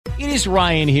It is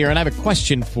Ryan here, and I have a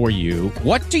question for you.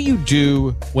 What do you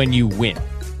do when you win?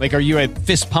 Like, are you a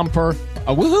fist pumper,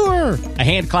 a woohooer, a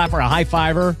hand clapper, a high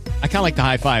fiver? I kind of like the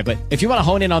high five, but if you want to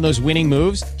hone in on those winning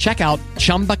moves, check out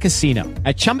Chumba Casino.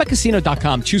 At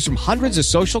ChumbaCasino.com, choose from hundreds of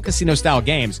social casino-style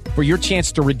games for your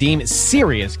chance to redeem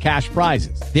serious cash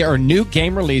prizes. There are new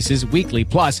game releases weekly,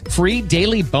 plus free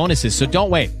daily bonuses. So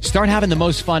don't wait. Start having the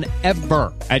most fun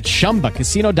ever at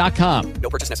ChumbaCasino.com.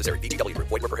 No purchase necessary. VGW. Void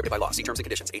where prohibited by law. See terms and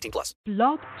conditions. 18 plus.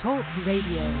 Blog Talk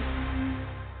Radio.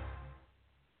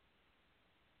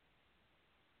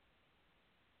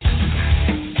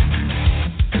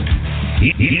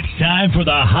 It's time for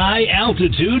the High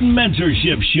Altitude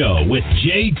Mentorship Show with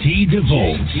JT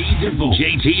DeVolt.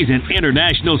 JT is an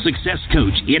international success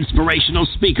coach, inspirational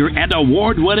speaker, and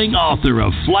award-winning author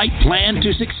of Flight Plan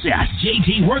to Success.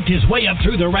 JT worked his way up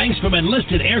through the ranks from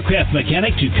enlisted aircraft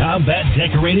mechanic to combat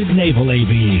decorated naval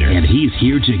aviator. And he's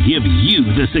here to give you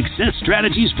the success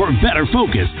strategies for better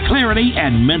focus, clarity,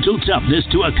 and mental toughness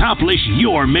to accomplish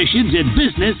your missions in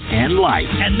business and life.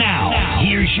 And now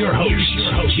here's your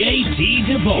host, JT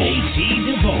DeVolt.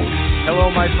 Hello,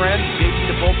 my friends.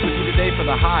 JT DeVolt with you today for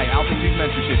the High Altitude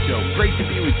Mentorship Show. Great to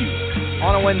be with you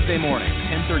on a Wednesday morning,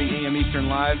 10:30 a.m. Eastern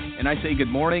Live. And I say good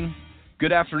morning,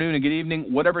 good afternoon, and good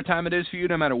evening, whatever time it is for you,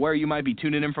 no matter where you might be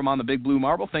tuning in from on the Big Blue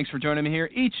Marble. Thanks for joining me here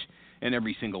each and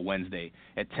every single Wednesday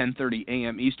at 10:30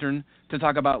 a.m. Eastern to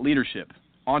talk about leadership,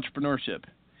 entrepreneurship,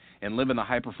 and living the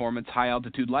high-performance,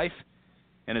 high-altitude life.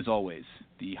 And as always,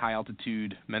 the High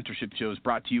Altitude Mentorship Show is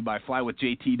brought to you by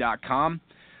flywithjt.com.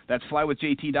 That's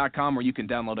flywithjt.com, where you can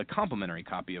download a complimentary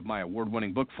copy of my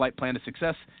award-winning book, Flight Plan to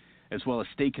Success, as well as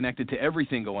stay connected to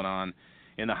everything going on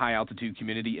in the High Altitude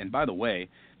community. And by the way,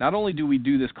 not only do we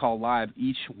do this call live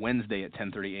each Wednesday at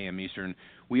 10:30 a.m. Eastern,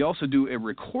 we also do a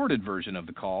recorded version of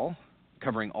the call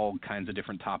covering all kinds of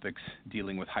different topics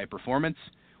dealing with high performance.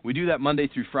 We do that Monday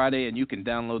through Friday, and you can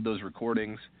download those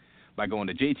recordings by going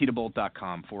to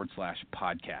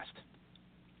jtdebolt.com/podcast.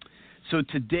 So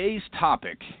today's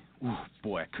topic,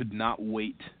 boy, I could not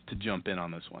wait to jump in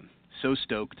on this one. So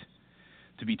stoked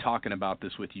to be talking about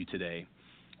this with you today.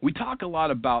 We talk a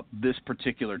lot about this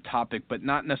particular topic, but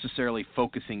not necessarily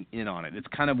focusing in on it. It's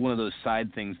kind of one of those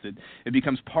side things that it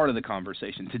becomes part of the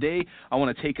conversation. Today, I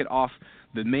want to take it off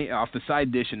the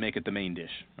side dish and make it the main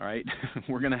dish, all right?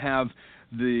 We're going to have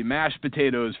the mashed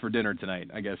potatoes for dinner tonight,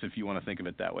 I guess, if you want to think of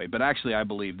it that way. But actually, I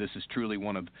believe this is truly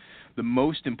one of the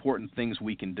most important things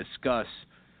we can discuss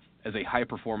as a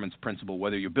high-performance principle,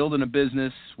 whether you're building a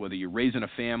business, whether you're raising a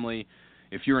family,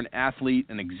 if you're an athlete,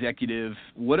 an executive,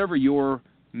 whatever your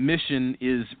mission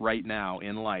is right now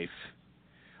in life.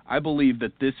 I believe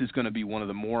that this is going to be one of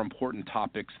the more important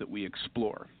topics that we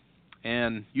explore.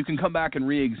 And you can come back and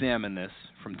re-examine this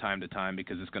from time to time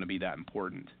because it's going to be that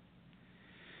important.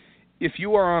 If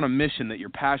you are on a mission that you're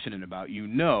passionate about, you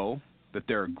know that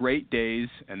there are great days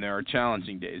and there are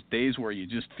challenging days, days where you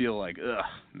just feel like, ugh,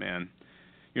 man,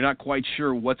 you're not quite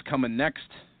sure what's coming next.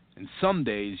 And some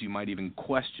days you might even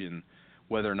question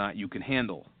whether or not you can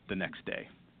handle the next day.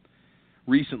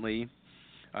 Recently,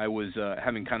 I was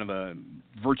having kind of a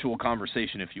virtual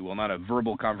conversation, if you will, not a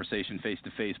verbal conversation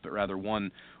face-to-face, but rather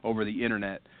one over the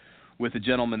internet with a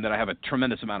gentleman that I have a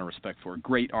tremendous amount of respect for, a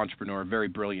great entrepreneur, very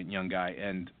brilliant young guy,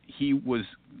 and he was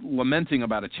lamenting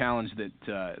about a challenge that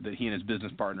he and his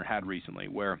business partner had recently,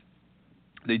 where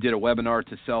they did a webinar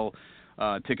to sell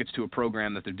tickets to a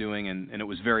program that they're doing, and it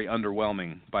was very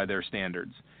underwhelming by their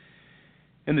standards.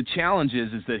 And the challenge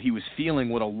is that he was feeling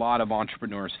what a lot of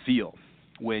entrepreneurs feel.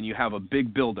 When you have a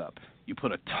big buildup, you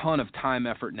put a ton of time,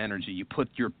 effort, and energy, you put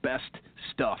your best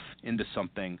stuff into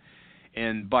something,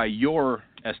 and by your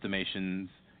estimations,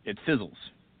 it fizzles,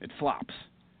 it flops.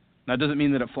 Now, it doesn't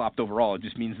mean that it flopped overall. It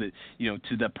just means that,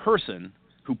 to the person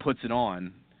who puts it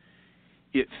on,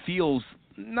 it feels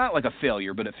not like a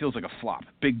failure, but it feels like a flop.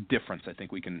 Big difference. I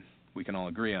think we can all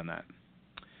agree on that.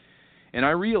 And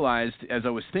I realized as I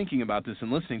was thinking about this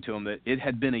and listening to him that it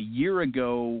had been a year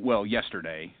ago, well,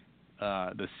 yesterday,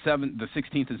 the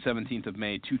 16th and 17th of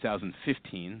May,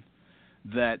 2015,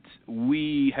 that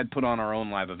we had put on our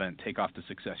own live event, Take Off to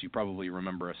Success. You probably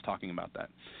remember us talking about that.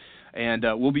 And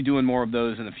we'll be doing more of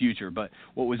those in the future. But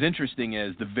what was interesting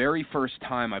is the very first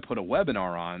time I put a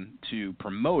webinar on to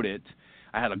promote it,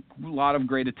 I had a lot of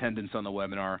great attendance on the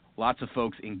webinar, lots of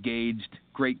folks engaged,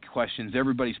 great questions,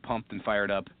 everybody's pumped and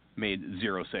fired up, made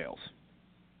 0 sales.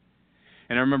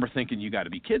 And I remember thinking, you got to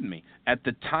be kidding me. At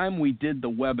the time we did the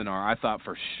webinar, I thought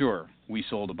for sure we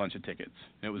sold a bunch of tickets.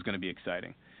 It was going to be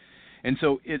exciting. And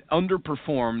so it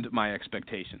underperformed my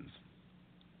expectations.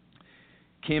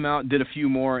 came out, did a few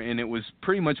more, and it was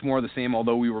pretty much more of the same,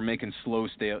 although we were making slow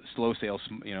sales,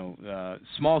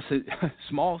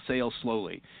 small sales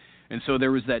slowly. And so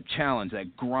there was that challenge,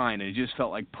 that grind, and it just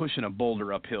felt like pushing a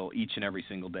boulder uphill each and every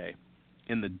single day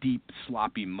in the deep,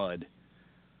 sloppy mud.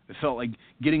 It felt like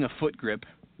getting a foot grip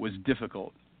was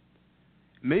difficult.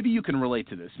 Maybe you can relate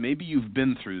to this. Maybe you've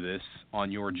been through this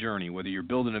on your journey, whether you're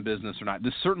building a business or not.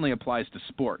 This certainly applies to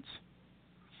sports.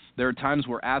 There are times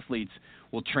where athletes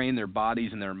will train their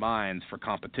bodies and their minds for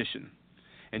competition.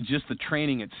 And just the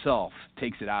training itself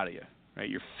takes it out of you, right?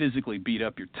 You're physically beat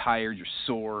up, you're tired, you're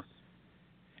sore.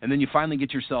 And then you finally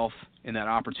get yourself in that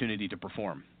opportunity to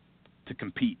perform, to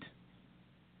compete.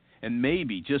 And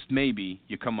maybe, just maybe,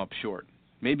 you come up short.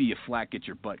 Maybe you flat get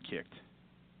your butt kicked.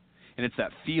 And it's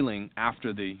that feeling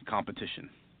after the competition,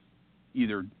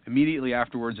 either immediately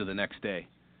afterwards or the next day,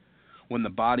 when the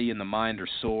body and the mind are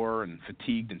sore and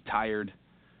fatigued and tired.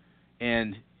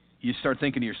 And you start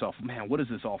thinking to yourself, man, what is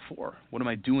this all for? What am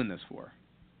I doing this for?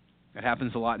 It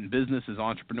happens a lot in business as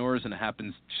entrepreneurs, and it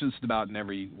happens just about in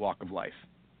every walk of life.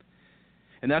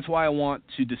 And that's why I want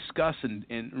to discuss and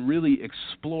really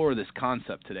explore this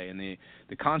concept today. And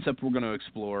the concept we're going to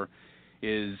explore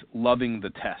is loving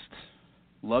the test.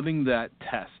 Loving that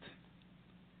test.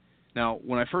 Now,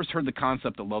 when I first heard the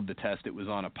concept of love the test, it was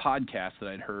on a podcast that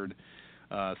I'd heard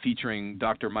featuring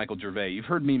Dr. Michael Gervais. You've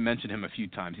heard me mention him a few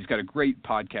times. He's got a great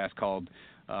podcast called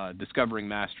Discovering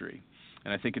Mastery.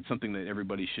 And I think it's something that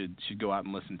everybody should go out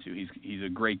and listen to. He's a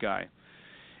great guy.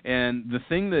 And the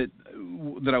thing that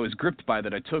I was gripped by,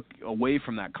 that I took away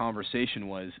from that conversation,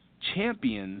 was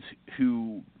champions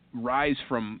who rise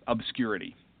from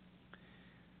obscurity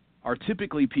are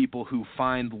typically people who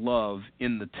find love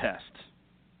in the test.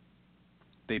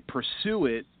 They pursue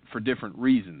it for different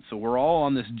reasons. So we're all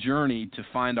on this journey to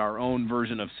find our own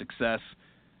version of success,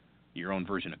 your own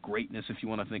version of greatness, if you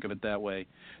want to think of it that way.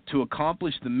 To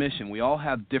accomplish the mission, we all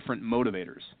have different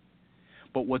motivators.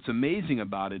 But what's amazing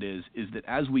about it is that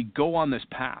as we go on this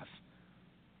path,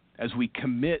 as we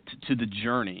commit to the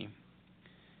journey,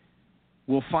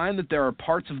 we'll find that there are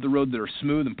parts of the road that are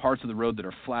smooth and parts of the road that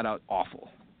are flat out awful.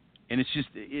 And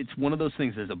it's one of those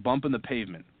things, there's a bump in the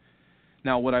pavement.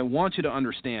 Now, what I want you to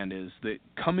understand is that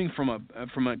coming from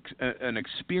an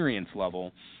experience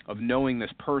level of knowing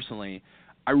this personally,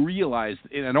 I realize,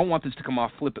 and I don't want this to come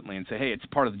off flippantly and say, hey, it's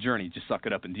part of the journey, just suck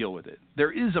it up and deal with it.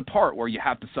 There is a part where you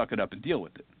have to suck it up and deal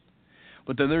with it.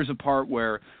 But then there's a part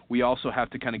where we also have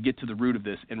to kind of get to the root of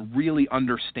this and really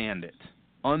understand it,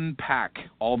 unpack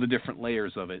all the different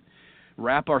layers of it,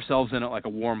 wrap ourselves in it like a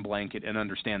warm blanket, and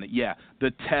understand that, yeah,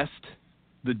 the test,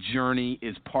 the journey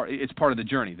it's part of the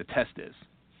journey, the test is.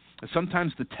 And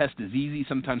sometimes the test is easy,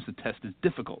 sometimes the test is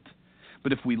difficult.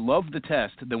 But if we love the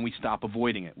test, then we stop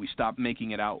avoiding it. We stop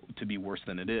making it out to be worse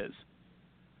than it is.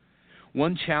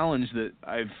 One challenge that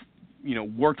I've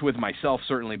worked with myself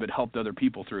certainly, but helped other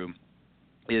people through,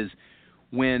 is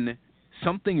when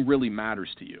something really matters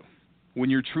to you, when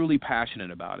you're truly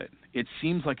passionate about it, it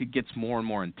seems like it gets more and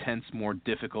more intense, more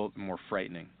difficult, and more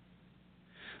frightening.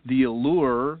 The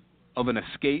allure of an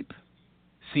escape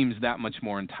seems that much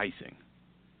more enticing.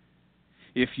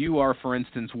 If you are, for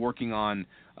instance, working on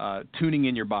tuning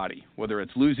in your body, whether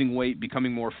it's losing weight,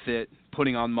 becoming more fit,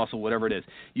 putting on muscle, whatever it is,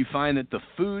 you find that the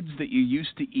foods that you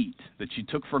used to eat, that you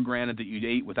took for granted that you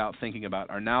ate without thinking about,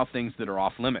 are now things that are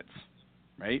off limits,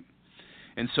 right?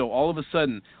 And so all of a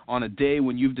sudden, on a day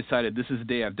when you've decided this is the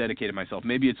day I've dedicated myself,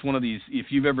 maybe it's one of these, if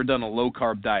you've ever done a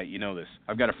low-carb diet, you know this.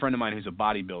 I've got a friend of mine who's a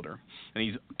bodybuilder, and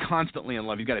he's constantly in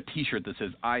love. He's got a T-shirt that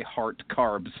says, I heart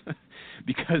carbs.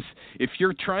 Because if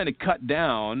you're trying to cut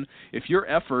down, if your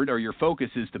effort or your focus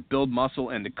is to build muscle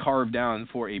and to carve down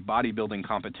for a bodybuilding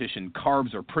competition,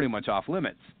 carbs are pretty much off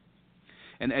limits.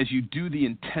 And as you do the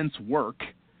intense work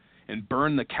and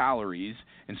burn the calories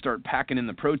and start packing in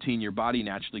the protein, your body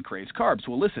naturally craves carbs.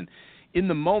 Well, listen, in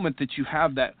the moment that you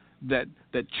have that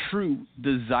true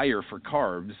desire for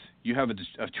carbs, you have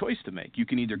a choice to make. You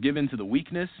can either give in to the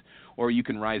weakness, or you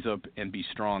can rise up and be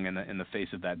strong in the face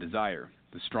of that desire,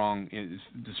 the strong in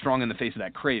the face of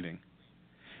that craving.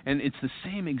 And it's the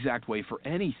same exact way for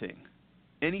anything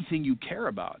you care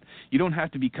about. You don't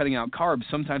have to be cutting out carbs.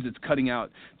 Sometimes it's cutting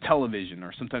out television,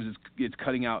 or sometimes it's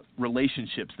cutting out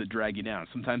relationships that drag you down.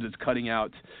 Sometimes it's cutting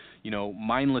out,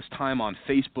 mindless time on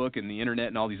Facebook and the internet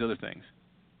and all these other things.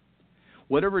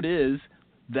 Whatever it is,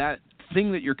 that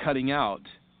thing that you're cutting out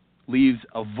leaves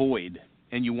a void,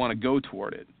 and you want to go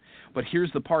toward it. But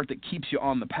here's the part that keeps you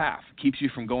on the path, keeps you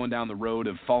from going down the road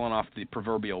of falling off the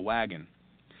proverbial wagon.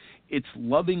 It's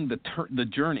loving the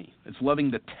journey. It's loving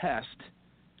the test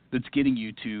that's getting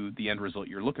you to the end result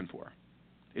you're looking for.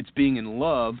 It's being in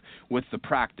love with the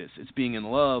practice. It's being in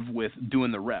love with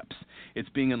doing the reps. It's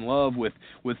being in love with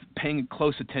paying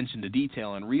close attention to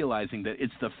detail and realizing that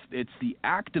it's the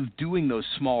act of doing those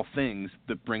small things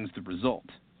that brings the result.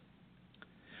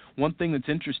 One thing that's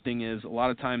interesting is a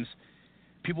lot of times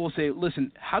people will say,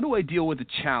 listen, how do I deal with a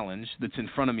challenge that's in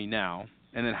front of me now?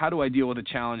 And then how do I deal with a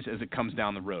challenge as it comes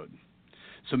down the road?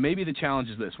 So maybe the challenge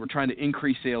is this. We're trying to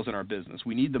increase sales in our business.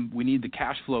 We need the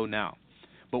cash flow now.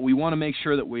 But we want to make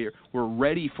sure that we're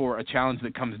ready for a challenge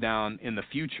that comes down in the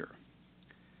future.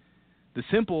 The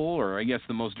simple, or I guess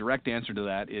the most direct answer to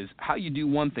that is how you do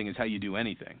one thing is how you do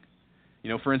anything.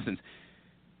 For instance,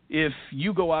 if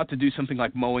you go out to do something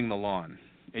like mowing the lawn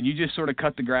and you just sort of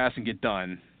cut the grass and get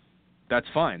done, that's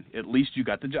fine. At least you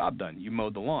got the job done. You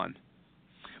mowed the lawn.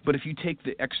 But if you take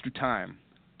the extra time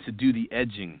to do the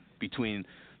edging between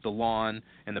the lawn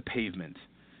and the pavement,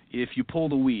 if you pull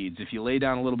the weeds, if you lay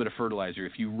down a little bit of fertilizer,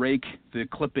 if you rake the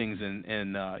clippings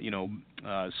and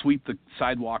sweep the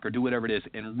sidewalk or do whatever it is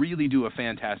and really do a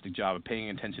fantastic job of paying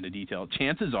attention to detail,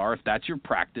 chances are, if that's your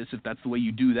practice, if that's the way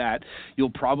you do that, you'll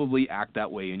probably act that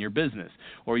way in your business,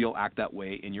 or you'll act that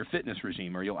way in your fitness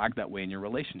regime, or you'll act that way in your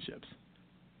relationships.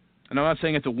 And I'm not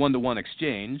saying it's a one-to-one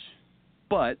exchange,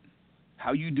 but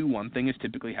how you do one thing is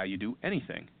typically how you do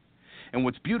anything. And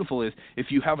what's beautiful is if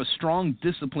you have a strong,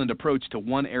 disciplined approach to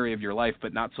one area of your life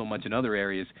but not so much in other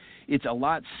areas, it's a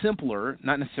lot simpler,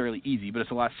 not necessarily easy, but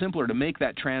it's a lot simpler to make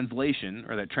that translation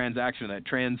or that transaction, that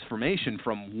transformation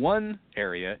from one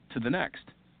area to the next.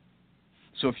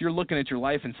 So if you're looking at your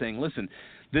life and saying, listen,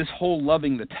 this whole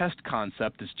loving the test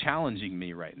concept is challenging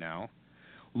me right now,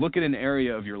 look at an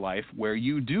area of your life where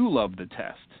you do love the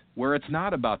test, where it's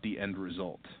not about the end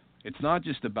result. It's not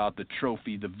just about the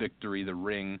trophy, the victory, the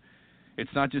ring.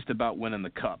 It's not just about winning the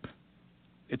cup.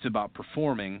 It's about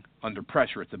performing under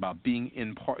pressure. It's about being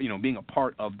being a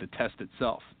part of the test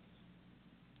itself.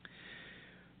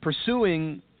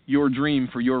 Pursuing your dream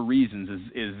for your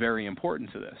reasons is very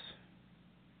important to this.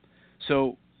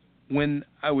 So when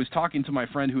I was talking to my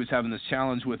friend who was having this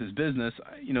challenge with his business,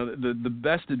 the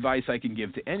best advice I can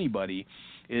give to anybody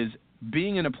is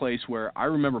being in a place where I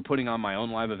remember putting on my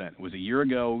own live event. It was a year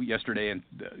ago yesterday, and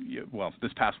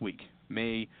this past week,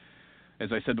 May, as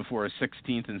I said before,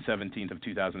 16th and 17th of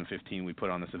 2015, we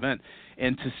put on this event.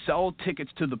 And to sell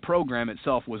tickets to the program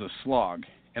itself was a slog.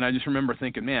 And I just remember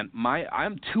thinking, man,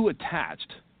 I'm too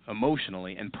attached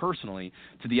emotionally and personally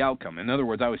to the outcome. In other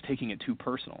words, I was taking it too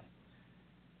personal.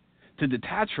 To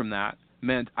detach from that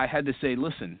meant I had to say,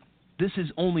 listen, this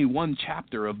is only one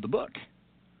chapter of the book.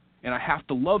 And I have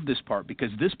to love this part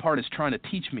because this part is trying to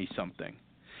teach me something.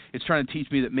 It's trying to teach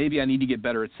me that maybe I need to get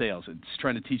better at sales. It's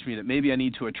trying to teach me that maybe I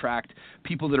need to attract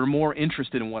people that are more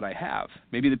interested in what I have.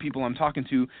 Maybe the people I'm talking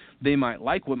to, they might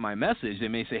like what my message. They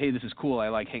may say, hey, this is cool. I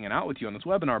like hanging out with you on this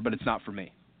webinar, but it's not for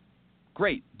me.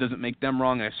 Great. Doesn't make them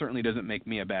wrong, and it certainly doesn't make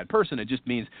me a bad person. It just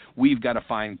means we've got to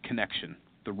find connection,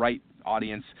 the right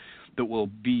audience that will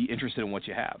be interested in what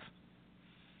you have.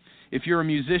 If you're a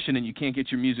musician and you can't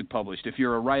get your music published, if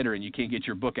you're a writer and you can't get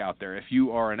your book out there, if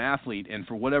you are an athlete and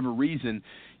for whatever reason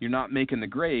you're not making the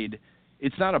grade,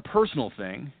 it's not a personal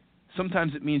thing.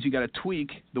 Sometimes it means you got to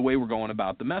tweak the way we're going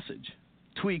about the message,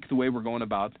 tweak the way we're going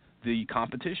about the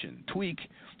competition, tweak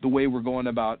the way we're going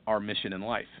about our mission in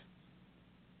life.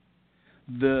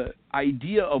 The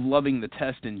idea of loving the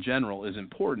test in general is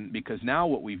important because now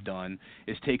what we've done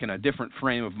is taken a different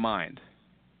frame of mind.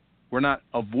 We're not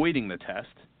avoiding the test.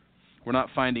 We're not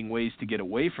finding ways to get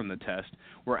away from the test.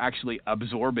 We're actually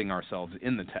absorbing ourselves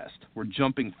in the test. We're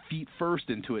jumping feet first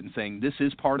into it and saying, this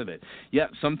is part of it. Yeah,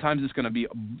 sometimes it's going to be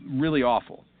really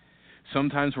awful.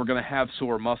 Sometimes we're going to have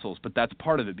sore muscles, but that's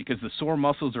part of it because the sore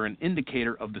muscles are an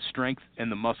indicator of the strength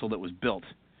and the muscle that was built.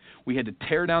 We had to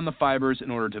tear down the fibers in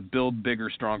order to build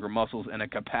bigger, stronger muscles and a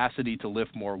capacity to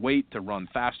lift more weight, to run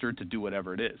faster, to do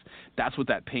whatever it is. That's what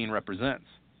that pain represents.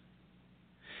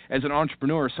 As an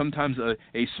entrepreneur, sometimes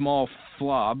a small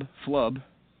flub,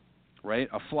 right,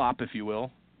 a flop, if you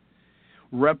will,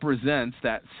 represents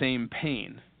that same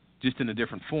pain, just in a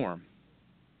different form.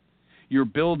 You're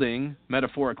building,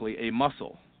 metaphorically, a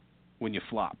muscle when you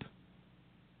flop,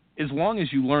 as long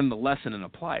as you learn the lesson and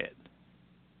apply it.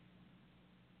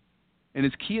 And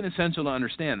it's key and essential to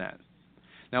understand that.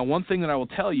 Now, one thing that I will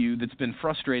tell you that's been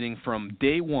frustrating from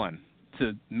day one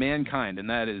to mankind, and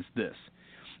that is this,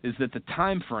 is that the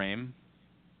time frame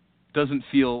doesn't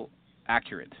feel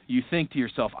accurate. You think to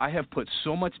yourself, I have put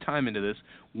so much time into this,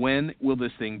 when will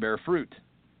this thing bear fruit?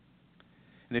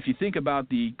 And if you think about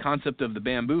the concept of the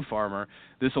bamboo farmer,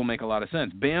 this will make a lot of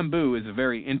sense. Bamboo is a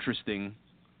very interesting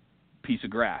piece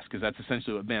of grass because that's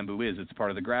essentially what bamboo is. It's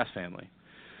part of the grass family.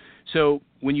 So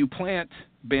when you plant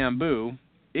bamboo,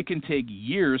 it can take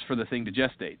years for the thing to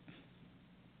gestate.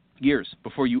 Years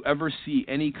before you ever see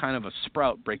any kind of a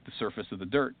sprout break the surface of the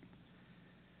dirt.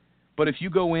 But if you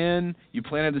go in, you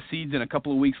planted the seeds, and a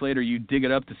couple of weeks later you dig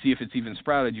it up to see if it's even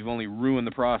sprouted, you've only ruined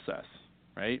the process,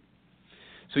 right?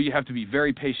 So you have to be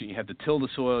very patient. You have to till the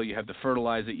soil, you have to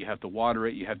fertilize it, you have to water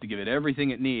it, you have to give it everything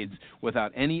it needs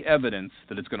without any evidence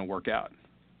that it's going to work out.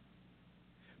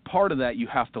 Part of that you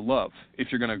have to love if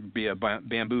you're going to be a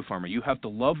bamboo farmer. You have to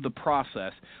love the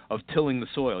process of tilling the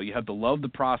soil. You have to love the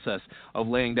process of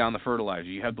laying down the fertilizer.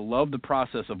 You have to love the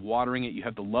process of watering it. You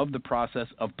have to love the process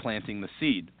of planting the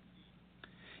seed,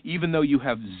 even though you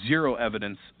have zero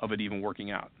evidence of it even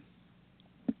working out.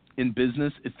 In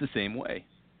business, it's the same way.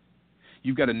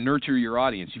 You've got to nurture your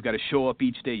audience. You've got to show up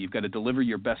each day. You've got to deliver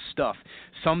your best stuff.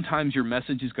 Sometimes your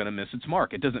message is going to miss its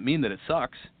mark. It doesn't mean that it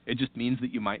sucks. It just means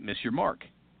that you might miss your mark.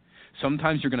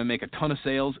 Sometimes you're going to make a ton of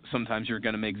sales. Sometimes you're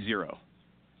going to make zero.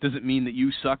 Doesn't mean that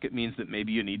you suck. It means that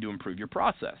maybe you need to improve your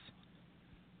process.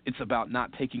 It's about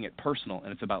not taking it personal,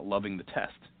 and it's about loving the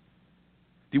test.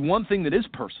 The one thing that is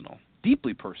personal,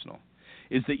 deeply personal,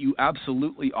 is that you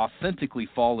absolutely, authentically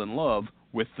fall in love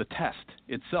with the test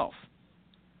itself.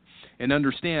 And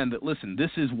understand that, listen, this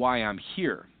is why I'm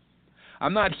here.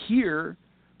 I'm not here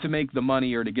to make the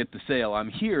money or to get the sale. I'm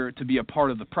here to be a part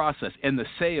of the process. And the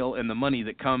sale and the money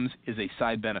that comes is a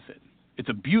side benefit. It's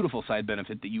a beautiful side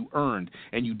benefit that you earned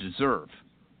and you deserve.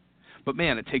 But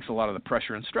man, it takes a lot of the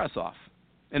pressure and stress off.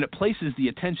 And it places the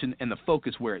attention and the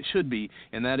focus where it should be,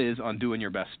 and that is on doing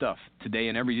your best stuff today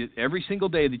and every single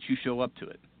day that you show up to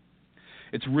it.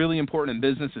 It's really important in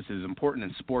business. It's as important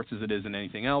in sports as it is in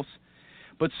anything else.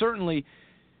 But certainly,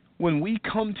 when we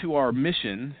come to our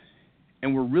mission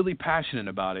and we're really passionate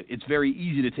about it, it's very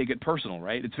easy to take it personal,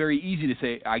 right? It's very easy to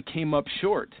say, I came up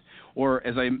short. Or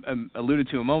as I alluded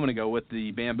to a moment ago with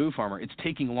the bamboo farmer, it's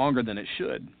taking longer than it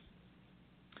should.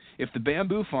 If the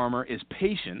bamboo farmer is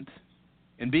patient,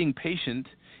 and being patient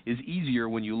is easier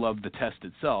when you love the test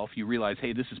itself, you realize,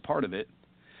 hey, this is part of it.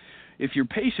 If you're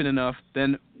patient enough,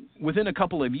 then within a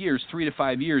couple of years, 3 to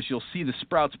 5 years, you'll see the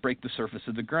sprouts break the surface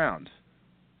of the ground.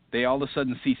 They all of a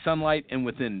sudden see sunlight, and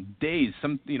within days,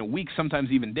 weeks,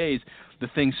 sometimes even days, the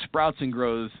thing sprouts and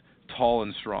grows tall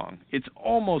and strong. It's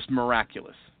almost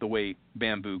miraculous the way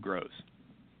bamboo grows.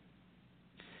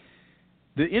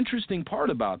 The interesting part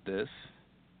about this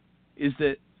is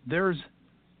that there's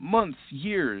months,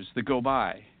 years that go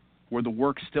by where the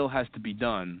work still has to be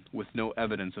done with no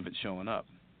evidence of it showing up.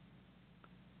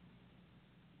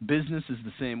 Business is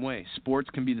the same way. Sports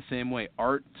can be the same way.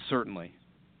 Art, certainly.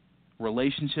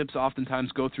 Relationships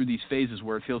oftentimes go through these phases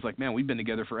where it feels like, man, we've been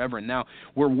together forever, and now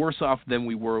we're worse off than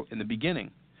we were in the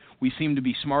beginning. We seem to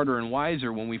be smarter and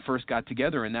wiser when we first got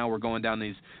together, and now we're going down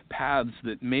these paths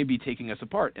that may be taking us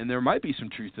apart. And there might be some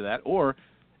truth to that, or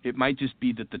it might just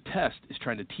be that the test is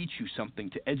trying to teach you something,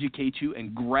 to educate you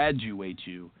and graduate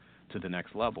you to the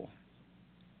next level.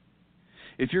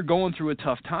 If you're going through a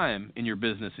tough time in your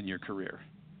business and your career,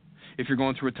 if you're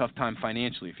going through a tough time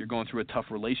financially, if you're going through a tough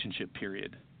relationship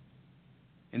period,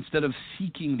 instead of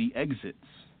seeking the exits,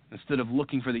 instead of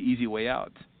looking for the easy way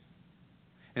out,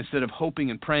 instead of hoping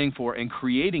and praying for and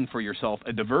creating for yourself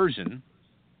a diversion,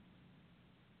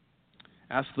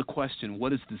 ask the question,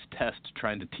 what is this test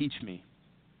trying to teach me?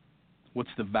 What's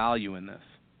the value in this?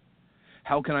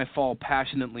 How can I fall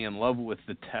passionately in love with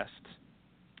the test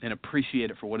and appreciate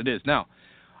it for what it is? Now,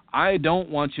 I don't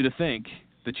want you to think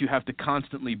that you have to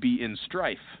constantly be in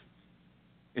strife.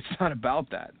 It's not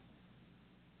about that.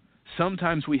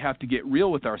 Sometimes we have to get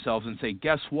real with ourselves and say,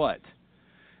 guess what?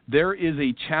 There is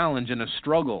a challenge and a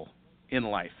struggle in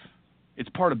life. It's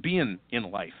part of being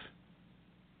in life.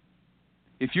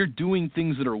 If you're doing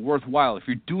things that are worthwhile, if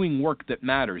you're doing work that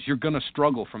matters, you're going to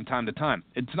struggle from time to time.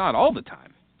 It's not all the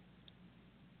time,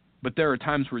 but there are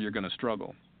times where you're going to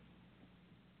struggle.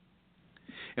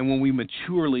 And when we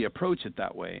maturely approach it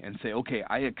that way and say, okay,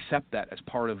 I accept that as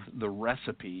part of the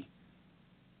recipe,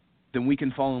 then we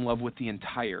can fall in love with the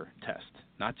entire test.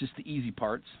 Not just the easy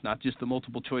parts, not just the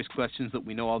multiple choice questions that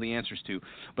we know all the answers to,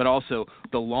 but also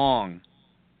the long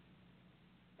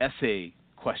essay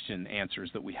question answers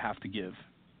that we have to give,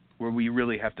 where we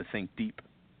really have to think deep,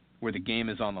 where the game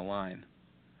is on the line,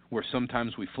 where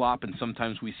sometimes we flop and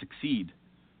sometimes we succeed.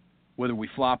 Whether we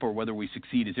flop or whether we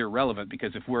succeed is irrelevant,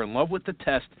 because if we're in love with the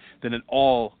test, then it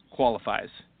all qualifies.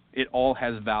 It all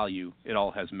has value. It all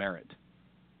has merit.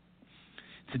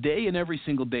 Today and every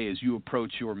single day as you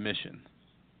approach your mission,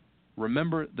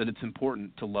 remember that it's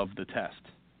important to love the test.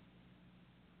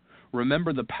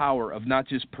 Remember the power of not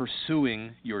just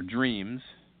pursuing your dreams,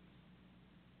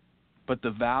 but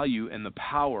the value and the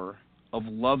power of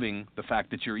loving the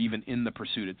fact that you're even in the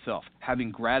pursuit itself,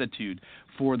 having gratitude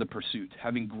for the pursuit,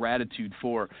 having gratitude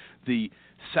for the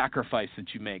sacrifice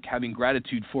that you make, having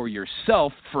gratitude for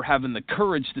yourself for having the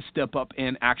courage to step up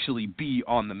and actually be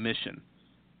on the mission.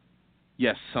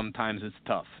 Yes, sometimes it's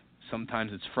tough.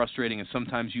 Sometimes it's frustrating, and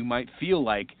sometimes you might feel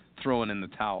like throwing in the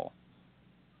towel.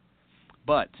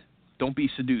 But don't be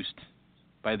seduced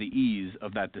by the ease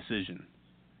of that decision.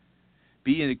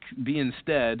 Be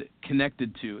instead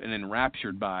connected to and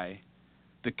enraptured by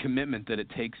the commitment that it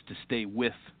takes to stay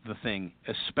with the thing,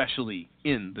 especially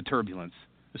in the turbulence,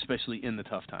 especially in the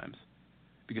tough times,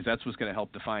 because that's what's going to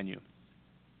help define you.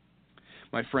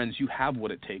 My friends, you have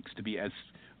what it takes to be as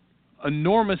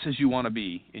enormous as you want to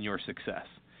be in your success,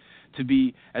 to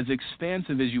be as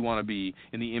expansive as you want to be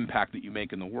in the impact that you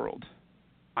make in the world.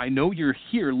 I know you're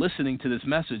here listening to this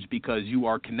message because you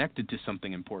are connected to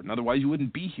something important. Otherwise, you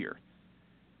wouldn't be here.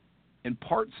 And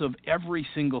parts of every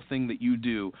single thing that you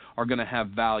do are going to have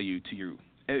value to you.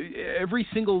 Every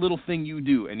single little thing you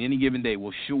do in any given day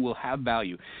will have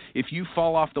value. If you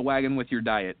fall off the wagon with your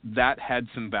diet, that had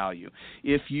some value.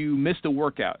 If you missed a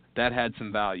workout, that had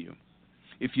some value.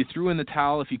 If you threw in the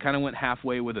towel, if you kind of went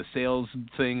halfway with a sales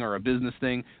thing or a business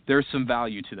thing, there's some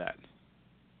value to that.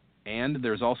 And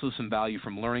there's also some value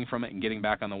from learning from it and getting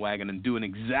back on the wagon and doing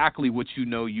exactly what you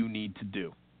know you need to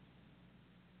do.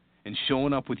 And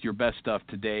showing up with your best stuff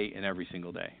today and every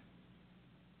single day.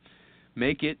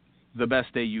 Make it the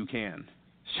best day you can.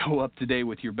 Show up today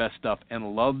with your best stuff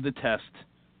and love the test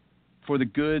for the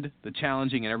good, the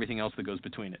challenging, and everything else that goes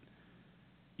between it.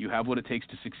 You have what it takes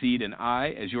to succeed, and I,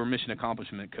 as your mission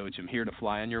accomplishment coach, am here to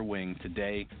fly on your wing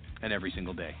today and every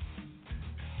single day.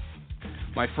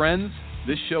 My friends,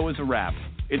 this show is a wrap.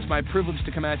 It's my privilege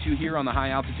to come at you here on the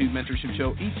High Altitude Mentorship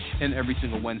Show each and every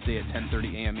single Wednesday at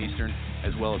 10:30 a.m. Eastern,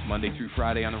 as well as Monday through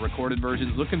Friday on the recorded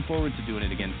versions. Looking forward to doing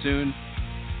it again soon.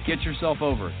 Get yourself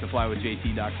over to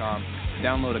flywithjt.com,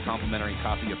 download a complimentary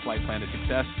copy of Flight Plan to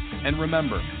Success, and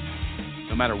remember,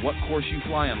 no matter what course you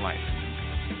fly in life,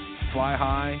 fly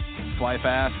high, fly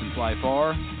fast, and fly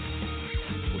far.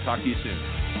 We'll talk to you soon.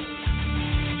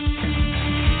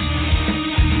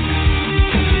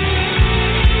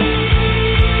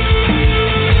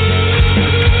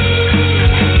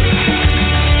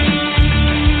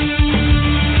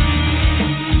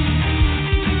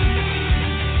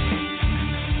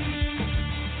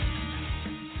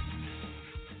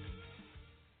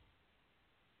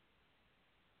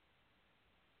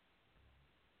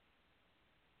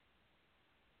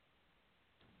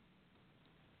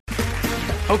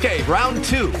 Okay, round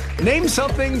two. Name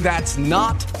something that's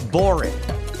not boring.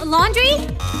 A laundry?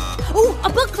 Ooh, a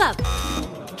book club.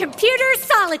 Computer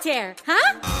solitaire,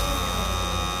 huh?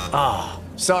 Ah,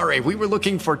 oh, sorry, we were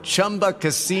looking for Chumba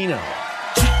Casino.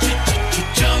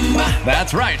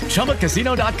 That's right,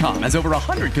 ChumbaCasino.com has over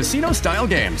 100 casino-style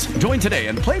games. Join today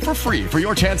and play for free for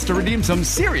your chance to redeem some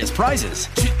serious prizes.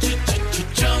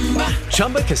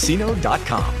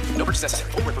 ChumbaCasino.com. No purchase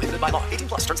necessary. Void where prohibited by law. 18+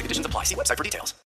 terms and conditions apply. See website for details.